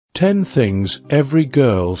10 things every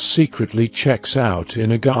girl secretly checks out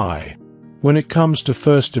in a guy. When it comes to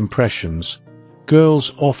first impressions,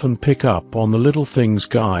 girls often pick up on the little things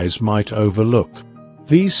guys might overlook.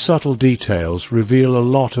 These subtle details reveal a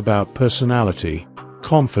lot about personality,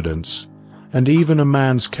 confidence, and even a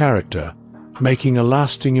man's character, making a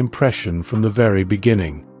lasting impression from the very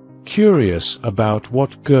beginning. Curious about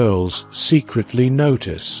what girls secretly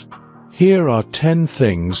notice? Here are 10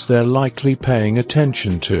 things they're likely paying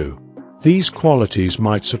attention to. These qualities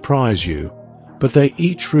might surprise you, but they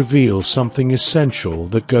each reveal something essential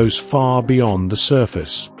that goes far beyond the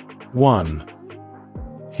surface. 1.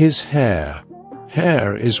 His hair.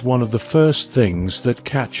 Hair is one of the first things that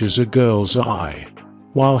catches a girl's eye.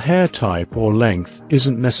 While hair type or length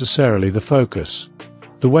isn't necessarily the focus,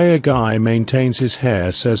 the way a guy maintains his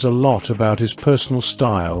hair says a lot about his personal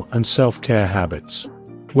style and self-care habits.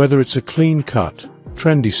 Whether it's a clean-cut,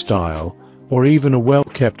 trendy style, or even a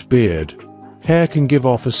well-kept beard, hair can give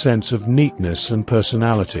off a sense of neatness and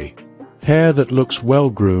personality. Hair that looks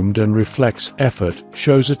well-groomed and reflects effort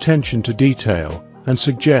shows attention to detail and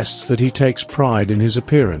suggests that he takes pride in his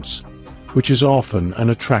appearance, which is often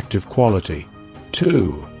an attractive quality.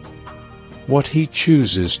 2. What he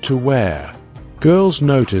chooses to wear. Girls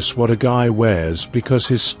notice what a guy wears because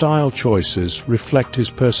his style choices reflect his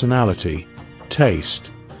personality,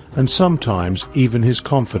 taste, and sometimes even his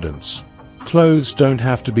confidence. Clothes don't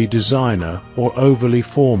have to be designer or overly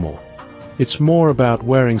formal. It's more about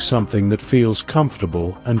wearing something that feels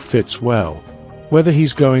comfortable and fits well. Whether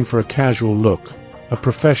he's going for a casual look, a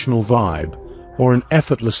professional vibe, or an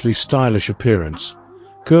effortlessly stylish appearance,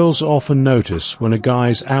 girls often notice when a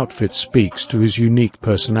guy's outfit speaks to his unique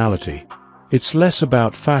personality. It's less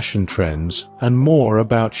about fashion trends and more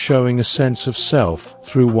about showing a sense of self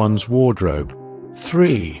through one's wardrobe.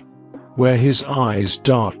 3. Where his eyes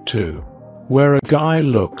dart to. Where a guy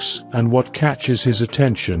looks and what catches his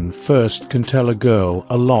attention first can tell a girl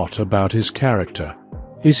a lot about his character.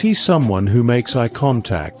 Is he someone who makes eye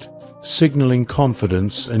contact, signaling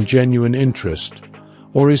confidence and genuine interest,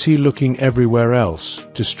 or is he looking everywhere else,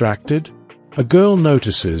 distracted? A girl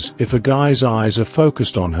notices if a guy's eyes are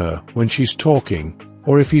focused on her when she's talking,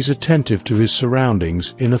 or if he's attentive to his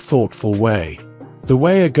surroundings in a thoughtful way. The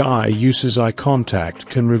way a guy uses eye contact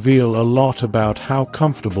can reveal a lot about how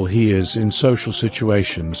comfortable he is in social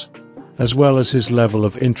situations, as well as his level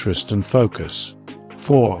of interest and focus.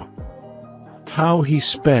 4. How he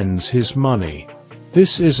spends his money.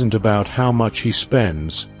 This isn't about how much he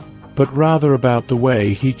spends, but rather about the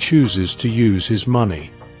way he chooses to use his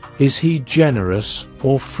money. Is he generous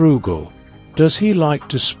or frugal? Does he like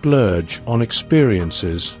to splurge on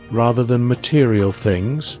experiences rather than material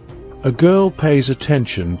things? A girl pays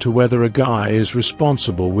attention to whether a guy is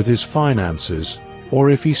responsible with his finances or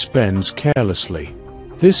if he spends carelessly.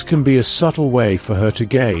 This can be a subtle way for her to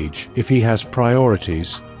gauge if he has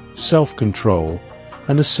priorities, self-control,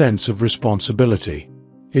 and a sense of responsibility.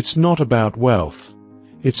 It's not about wealth.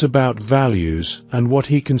 It's about values and what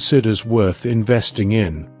he considers worth investing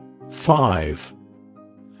in. 5.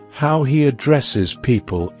 How he addresses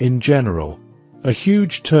people in general. A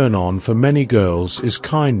huge turn-on for many girls is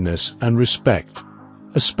kindness and respect,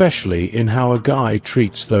 especially in how a guy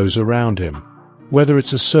treats those around him. Whether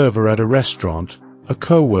it's a server at a restaurant, a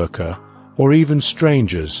co-worker, or even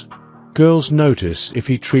strangers, girls notice if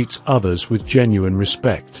he treats others with genuine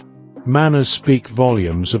respect. Manners speak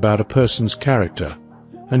volumes about a person's character,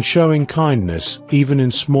 and showing kindness, even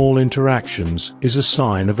in small interactions, is a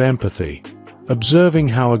sign of empathy. Observing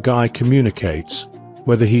how a guy communicates,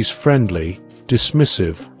 whether he's friendly,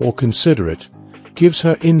 dismissive, or considerate, gives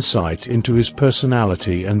her insight into his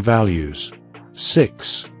personality and values.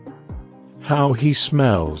 6. How he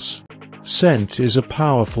smells. Scent is a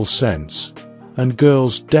powerful sense, and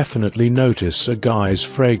girls definitely notice a guy's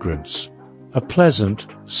fragrance. A pleasant,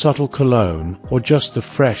 subtle cologne, or just the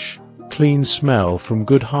fresh, clean smell from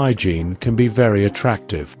good hygiene can be very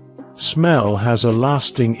attractive. Smell has a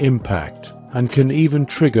lasting impact and can even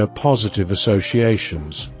trigger positive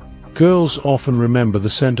associations. Girls often remember the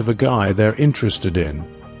scent of a guy they're interested in,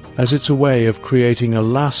 as it's a way of creating a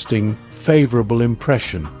lasting, favorable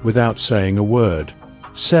impression without saying a word.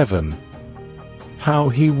 7. How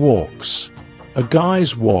he walks. A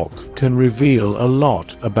guy's walk can reveal a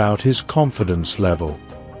lot about his confidence level.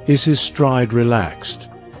 Is his stride relaxed,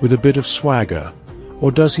 with a bit of swagger,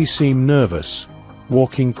 or does he seem nervous,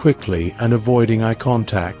 walking quickly and avoiding eye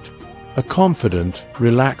contact? A confident,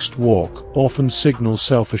 relaxed walk often signals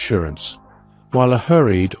self-assurance, while a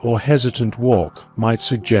hurried or hesitant walk might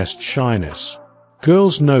suggest shyness.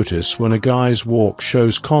 Girls notice when a guy's walk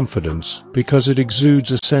shows confidence because it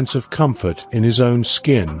exudes a sense of comfort in his own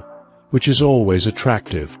skin which is always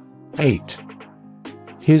attractive. 8.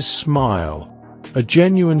 His smile. A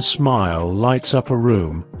genuine smile lights up a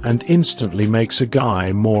room and instantly makes a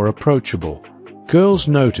guy more approachable. Girls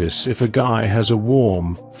notice if a guy has a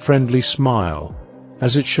warm, friendly smile,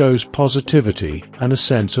 as it shows positivity and a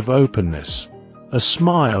sense of openness. A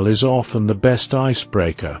smile is often the best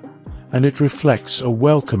icebreaker, and it reflects a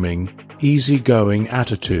welcoming, easygoing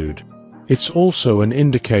attitude. It's also an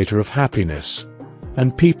indicator of happiness,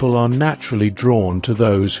 and people are naturally drawn to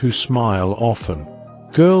those who smile often.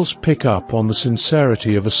 Girls pick up on the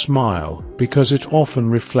sincerity of a smile because it often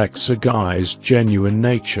reflects a guy's genuine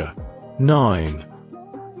nature. 9.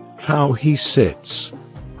 How he sits.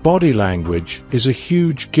 Body language is a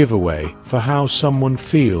huge giveaway for how someone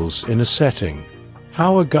feels in a setting.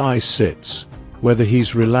 How a guy sits, whether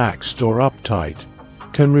he's relaxed or uptight,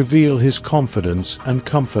 can reveal his confidence and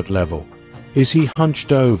comfort level. Is he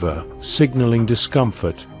hunched over, signaling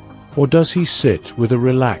discomfort, or does he sit with a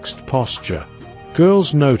relaxed posture?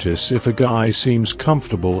 Girls notice if a guy seems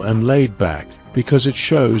comfortable and laid back because it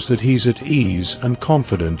shows that he's at ease and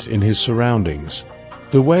confident in his surroundings.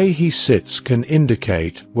 The way he sits can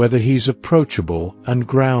indicate whether he's approachable and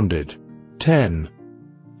grounded. 10.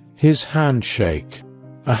 His handshake.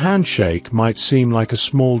 A handshake might seem like a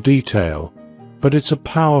small detail, but it's a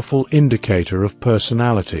powerful indicator of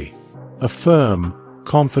personality. A firm,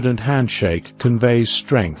 confident handshake conveys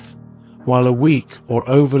strength, while a weak or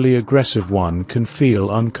overly aggressive one can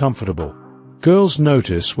feel uncomfortable. Girls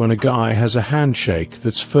notice when a guy has a handshake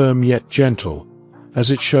that's firm yet gentle,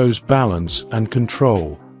 as it shows balance and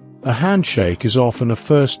control. A handshake is often a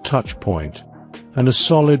first touch point, and a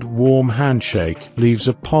solid, warm handshake leaves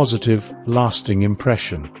a positive, lasting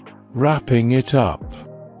impression. Wrapping it up.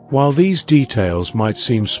 While these details might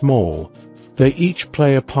seem small, they each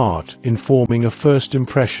play a part in forming a first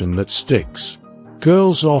impression that sticks.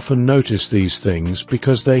 Girls often notice these things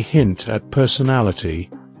because they hint at personality,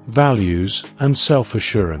 values, and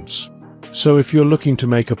self-assurance. So if you're looking to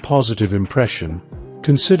make a positive impression,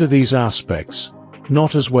 consider these aspects,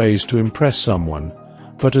 not as ways to impress someone,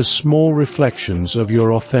 but as small reflections of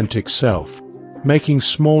your authentic self. Making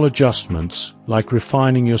small adjustments, like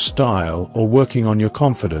refining your style or working on your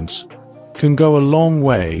confidence, can go a long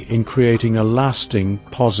way in creating a lasting,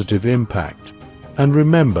 positive impact. And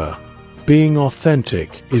remember, being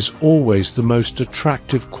authentic is always the most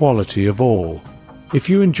attractive quality of all. If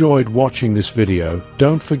you enjoyed watching this video,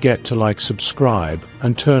 don't forget to subscribe,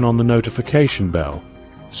 and turn on the notification bell,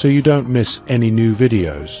 so you don't miss any new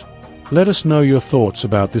videos. Let us know your thoughts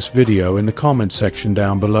about this video in the comment section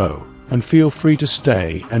down below, and feel free to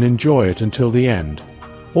stay and enjoy it until the end.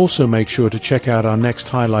 Also make sure to check out our next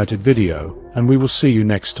highlighted video, and we will see you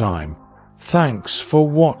next time. Thanks for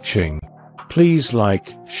watching. Please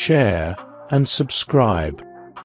like, share, and subscribe.